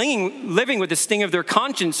 they've been living with the sting of their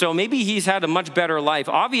conscience, so maybe he's had a much better life.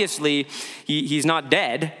 Obviously, he's not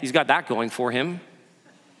dead. He's got that going for him.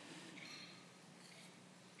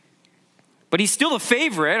 But he's still the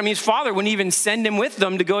favorite. I mean, his father wouldn't even send him with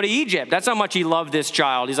them to go to Egypt. That's how much he loved this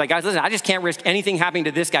child. He's like, guys, listen, I just can't risk anything happening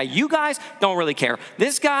to this guy. You guys don't really care.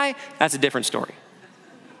 This guy, that's a different story.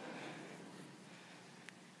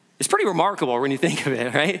 It's pretty remarkable when you think of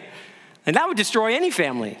it, right? And that would destroy any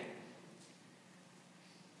family.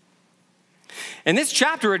 And this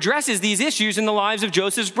chapter addresses these issues in the lives of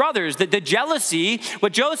Joseph's brothers. The jealousy,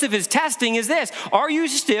 what Joseph is testing is this. Are you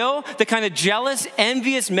still the kind of jealous,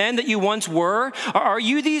 envious men that you once were? Are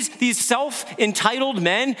you these self-entitled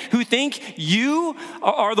men who think you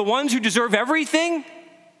are the ones who deserve everything?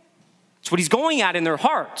 That's what he's going at in their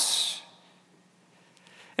hearts.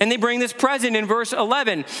 And they bring this present in verse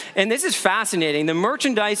 11. And this is fascinating. The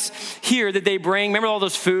merchandise here that they bring, remember all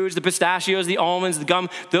those foods, the pistachios, the almonds, the gum,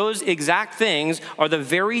 those exact things are the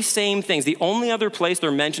very same things. The only other place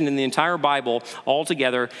they're mentioned in the entire Bible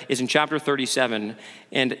altogether is in chapter 37.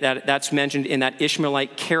 And that's mentioned in that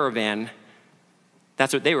Ishmaelite caravan.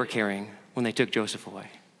 That's what they were carrying when they took Joseph away.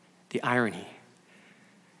 The irony.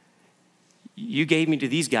 You gave me to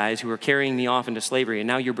these guys who were carrying me off into slavery, and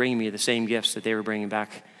now you're bringing me the same gifts that they were bringing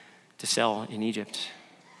back to sell in Egypt.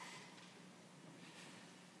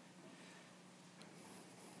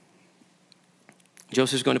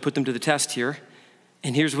 Joseph's going to put them to the test here,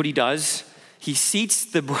 and here's what he does. He seats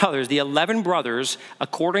the brothers, the 11 brothers,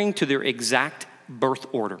 according to their exact birth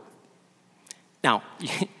order. Now,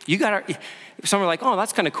 you gotta, some are like, oh,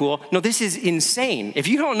 that's kind of cool. No, this is insane. If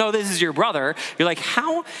you don't know this is your brother, you're like,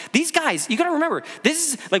 how? These guys, you gotta remember,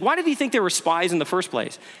 this is, like, why did he think they were spies in the first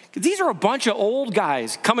place? Because these are a bunch of old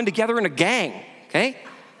guys coming together in a gang, okay?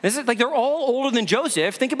 This is like, they're all older than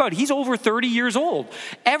Joseph. Think about it, he's over 30 years old.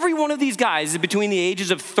 Every one of these guys is between the ages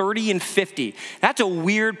of 30 and 50. That's a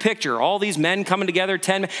weird picture. All these men coming together,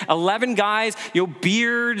 11 guys,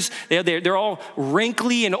 beards. They're all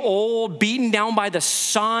wrinkly and old, beaten down by the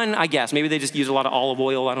sun, I guess. Maybe they just use a lot of olive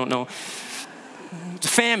oil, I don't know. It's a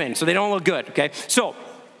famine, so they don't look good, okay? So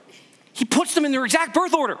he puts them in their exact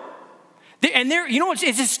birth order. And they're, it's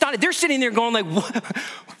just stunning. They're sitting there going like,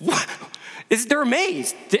 what? They're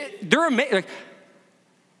amazed. They're amazed. Like,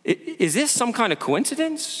 is this some kind of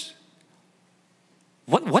coincidence?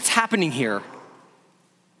 What's happening here?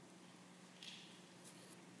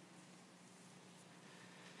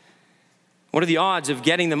 What are the odds of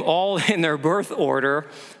getting them all in their birth order?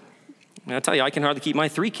 I'll tell you, I can hardly keep my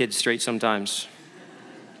 3 kids straight sometimes.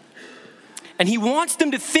 And he wants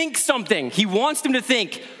them to think something. He wants them to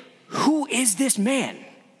think, who is this man?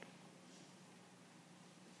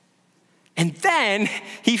 And then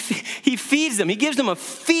he feeds them. He gives them a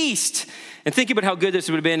feast. And think about how good this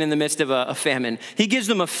would have been in the midst of a famine. He gives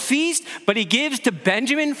them a feast, but he gives to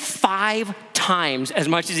Benjamin 5 times as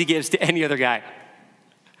much as he gives to any other guy.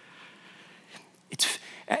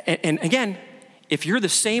 And again, if you're the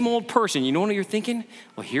same old person, you know what you're thinking?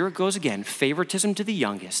 Well, here it goes again, favoritism to the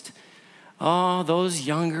youngest. Oh, those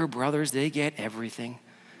younger brothers, they get everything.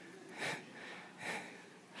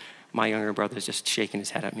 My younger brother's just shaking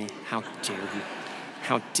his head at me. How dare you?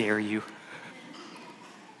 How dare you?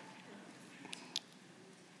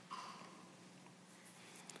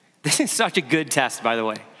 This is such a good test, by the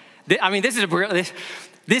way. This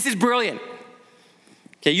is brilliant.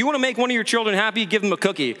 Okay, you want to make one of your children happy, give them a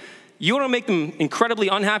cookie. You want to make them incredibly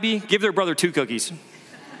unhappy, give their brother 2 cookies.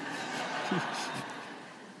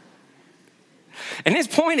 And his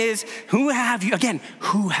point is, who have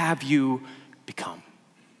you become?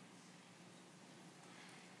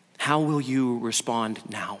 How will you respond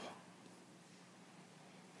now?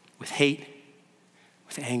 With hate,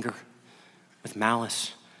 with anger, with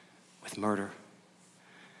malice, with murder?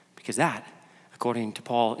 Because that, according to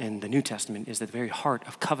Paul in the New Testament, is the very heart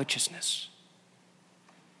of covetousness.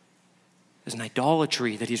 There's an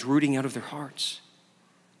idolatry that he's rooting out of their hearts.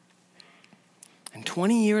 And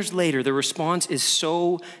 20 years later, the response is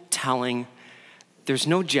so telling. There's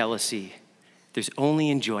no jealousy. There's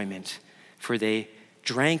only enjoyment. For they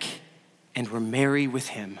drank and were merry with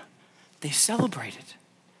him. They celebrated.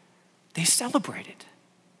 They celebrated.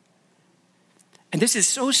 And this is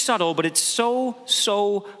so subtle, but it's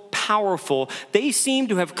so powerful. They seem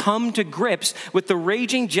to have come to grips with the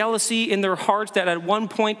raging jealousy in their hearts that at one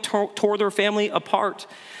point tore their family apart.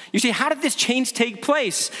 You see, how did this change take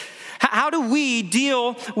place? How do we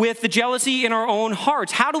deal with the jealousy in our own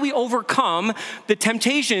hearts? How do we overcome the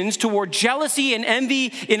temptations toward jealousy and envy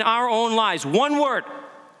in our own lives? One word: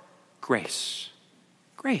 grace.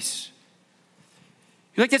 Grace.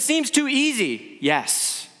 You're like, that seems too easy.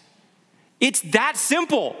 Yes. It's that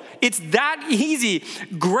simple. It's that easy.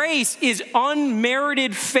 Grace is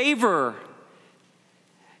unmerited favor.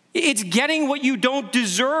 It's getting what you don't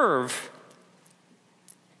deserve.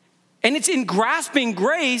 And it's in grasping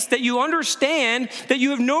grace that you understand that you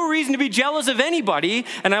have no reason to be jealous of anybody.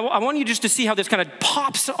 And I want you just to see how this kind of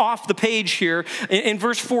pops off the page here. In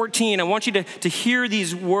verse 14, I want you to hear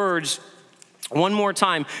these words one more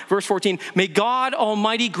time. Verse 14, may God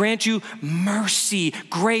Almighty grant you mercy,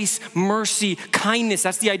 grace, mercy, kindness.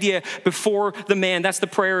 That's the idea before the man. That's the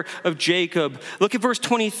prayer of Jacob. Look at verse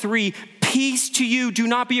 23. Peace to you, do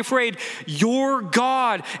not be afraid. Your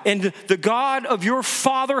God and the God of your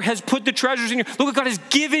father has put the treasures in you. Look what God has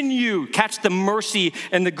given you. Catch the mercy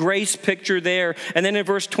and the grace picture there. And then in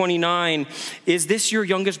verse 29, is this your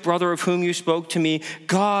youngest brother of whom you spoke to me?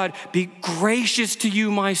 God, be gracious to you,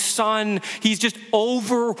 my son. He's just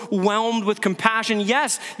overwhelmed with compassion.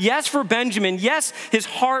 Yes, for Benjamin. Yes, his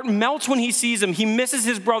heart melts when he sees him. He misses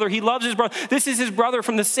his brother. He loves his brother. This is his brother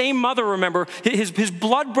from the same mother, remember, his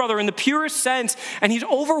blood brother in the purest sense, and he's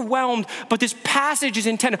overwhelmed. But this passage is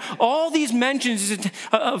intended, all these mentions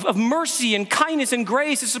of mercy and kindness and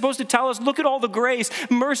grace is supposed to tell us, look at all the grace.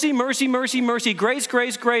 Mercy, mercy, mercy, mercy, grace,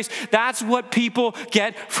 grace, grace. That's what people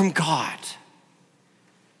get from God.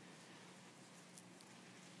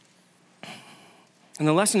 And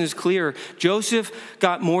the lesson is clear. Joseph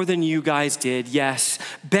got more than you guys did, yes.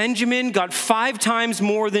 Benjamin got 5 times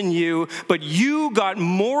more than you, but you got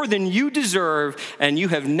more than you deserve, and you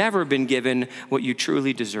have never been given what you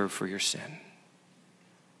truly deserve for your sin.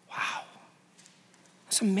 Wow.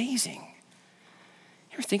 That's amazing.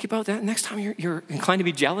 You ever think about that? Next time you're inclined to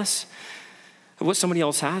be jealous of what somebody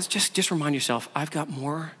else has, just remind yourself, I've got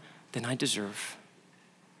more than I deserve,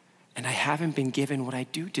 and I haven't been given what I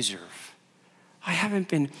do deserve. I haven't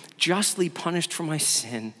been justly punished for my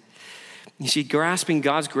sin. You see, grasping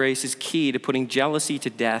God's grace is key to putting jealousy to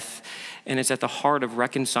death, and it's at the heart of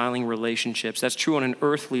reconciling relationships. That's true on an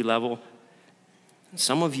earthly level.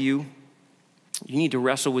 Some of you need to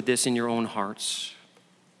wrestle with this in your own hearts.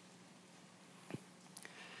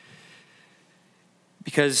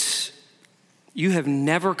 Because you have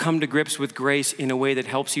never come to grips with grace in a way that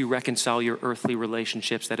helps you reconcile your earthly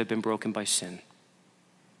relationships that have been broken by sin.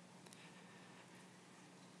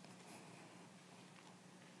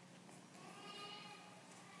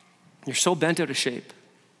 You're so bent out of shape.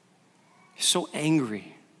 You're so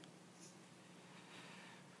angry.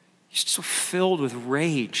 You're so filled with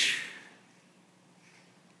rage.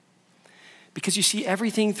 Because you see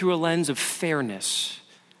everything through a lens of fairness.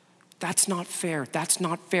 That's not fair. That's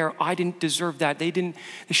not fair. I didn't deserve that. They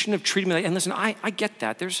shouldn't have treated me like that. And listen, I get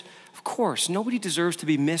that. Of course, nobody deserves to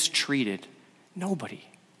be mistreated. Nobody.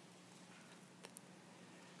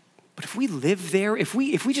 But if we live there, if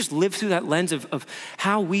we just live through that lens of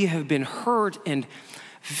how we have been hurt and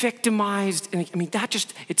victimized, and I mean,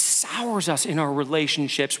 it sours us in our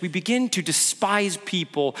relationships. We begin to despise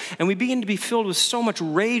people, and we begin to be filled with so much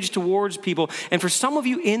rage towards people. And for some of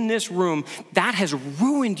you in this room, that has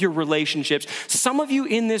ruined your relationships. Some of you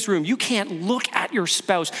in this room, you can't look at your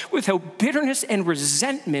spouse without bitterness and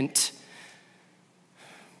resentment.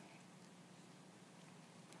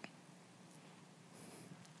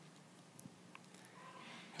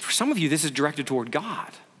 For some of you, this is directed toward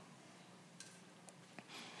God.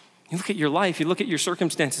 You look at your life, you look at your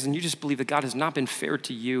circumstances, and you just believe that God has not been fair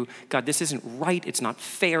to you. God, this isn't right, it's not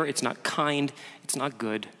fair, it's not kind, it's not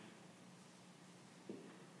good.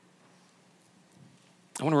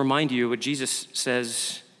 I want to remind you what Jesus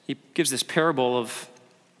says. He gives this parable of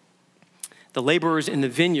the laborers in the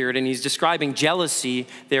vineyard, and he's describing jealousy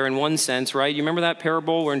there in one sense, right? You remember that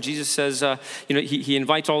parable where Jesus says, he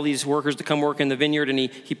invites all these workers to come work in the vineyard, and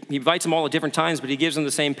he invites them all at different times, but he gives them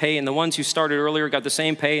the same pay, and the ones who started earlier got the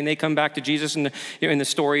same pay, and they come back to Jesus, and in the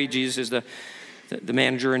story, Jesus is the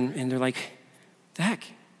manager, and they're like, the heck?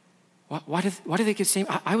 Why do they get the same?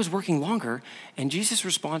 I was working longer, and Jesus'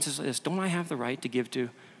 response is this: don't I have the right to give to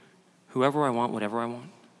whoever I want, whatever I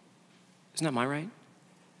want? Isn't that my right?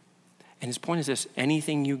 And his point is this: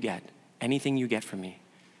 anything you get from me,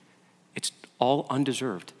 it's all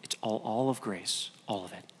undeserved. It's all of grace, all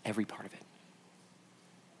of it, every part of it.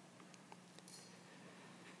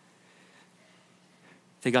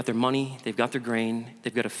 They got their money, they've got their grain,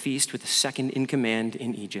 they've got a feast with the second in command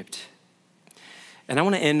in Egypt. And I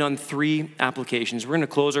want to end on 3 applications. We're going to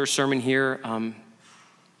close our sermon here, and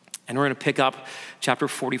we're going to pick up chapter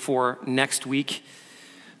 44 next week.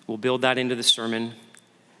 We'll build that into the sermon.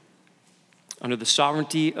 Under the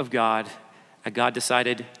sovereignty of God, God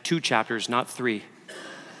decided 2 chapters, not 3.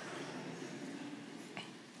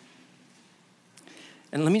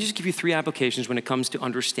 And let me just give you 3 applications when it comes to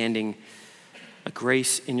understanding a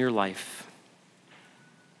grace in your life.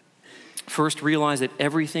 First, realize that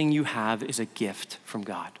everything you have is a gift from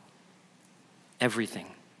God. Everything.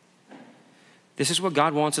 This is what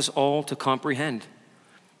God wants us all to comprehend.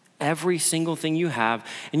 Every single thing you have.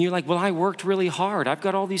 And you're like, well, I worked really hard. I've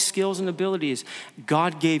got all these skills and abilities.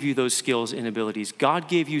 God gave you those skills and abilities. God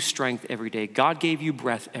gave you strength every day. God gave you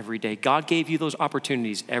breath every day. God gave you those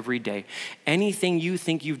opportunities every day. Anything you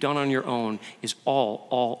think you've done on your own is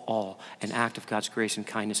all an act of God's grace and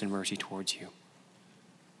kindness and mercy towards you.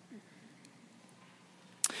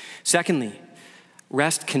 Secondly,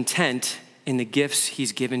 rest content in the gifts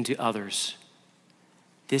he's given to others.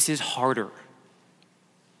 This is harder.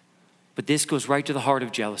 But this goes right to the heart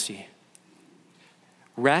of jealousy.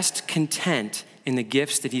 Rest content in the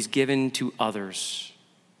gifts that he's given to others.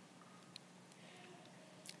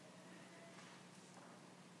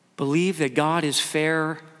 Believe that God is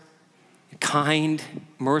fair, kind,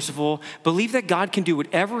 merciful. Believe that God can do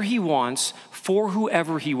whatever he wants for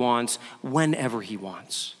whoever he wants, whenever he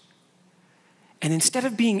wants. And instead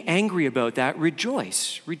of being angry about that,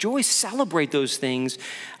 rejoice. Rejoice, celebrate those things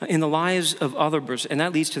in the lives of others. And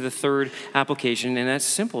that leads to the 3rd application, and that's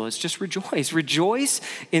simple. It's just rejoice. Rejoice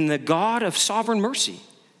in the God of sovereign mercy.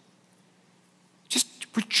 Just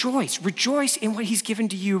rejoice. Rejoice in what he's given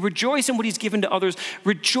to you. Rejoice in what he's given to others.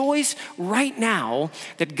 Rejoice right now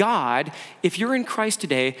that God, if you're in Christ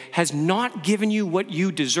today, has not given you what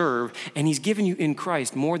you deserve, and he's given you in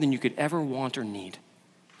Christ more than you could ever want or need.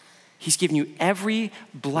 He's given you every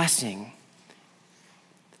blessing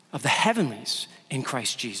of the heavenlies in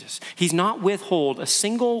Christ Jesus. He's not withhold a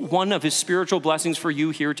single one of his spiritual blessings for you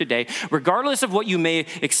here today. Regardless of what you may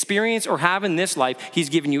experience or have in this life, he's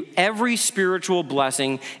given you every spiritual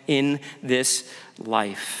blessing in this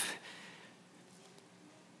life.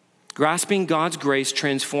 Grasping God's grace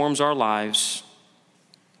transforms our lives.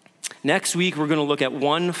 Next week, we're going to look at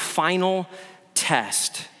one final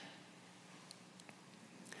test.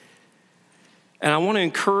 And I want to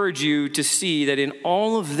encourage you to see that in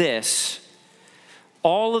all of this,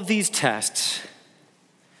 all of these tests,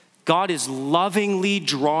 God is lovingly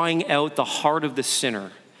drawing out the heart of the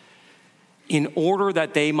sinner in order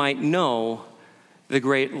that they might know the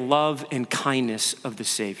great love and kindness of the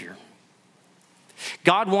Savior.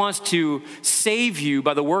 God wants to save you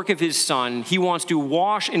by the work of his Son. He wants to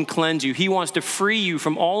wash and cleanse you. He wants to free you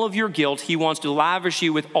from all of your guilt. He wants to lavish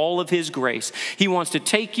you with all of his grace. He wants to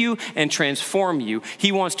take you and transform you.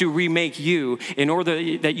 He wants to remake you in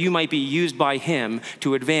order that you might be used by him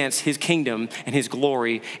to advance his kingdom and his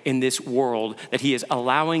glory in this world that he is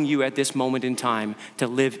allowing you at this moment in time to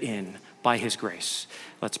live in by his grace.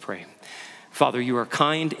 Let's pray. Father, you are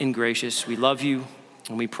kind and gracious. We love you.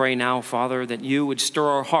 And we pray now, Father, that you would stir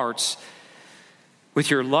our hearts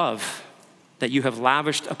with your love that you have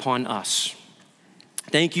lavished upon us.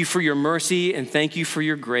 Thank you for your mercy and thank you for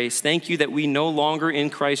your grace. Thank you that we no longer in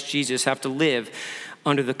Christ Jesus have to live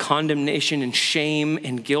under the condemnation and shame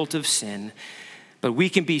and guilt of sin, but we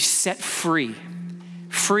can be set free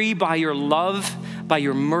by your love, by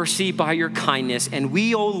your mercy, by your kindness. And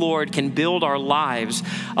we, O Lord, can build our lives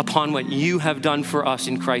upon what you have done for us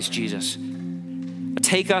in Christ Jesus.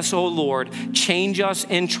 Take us, O Lord, change us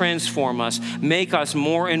and transform us. Make us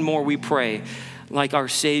more and more, we pray, like our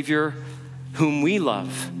Savior, whom we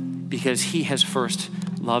love because he has first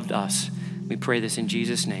loved us. We pray this in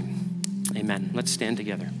Jesus' name. Amen. Let's stand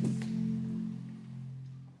together.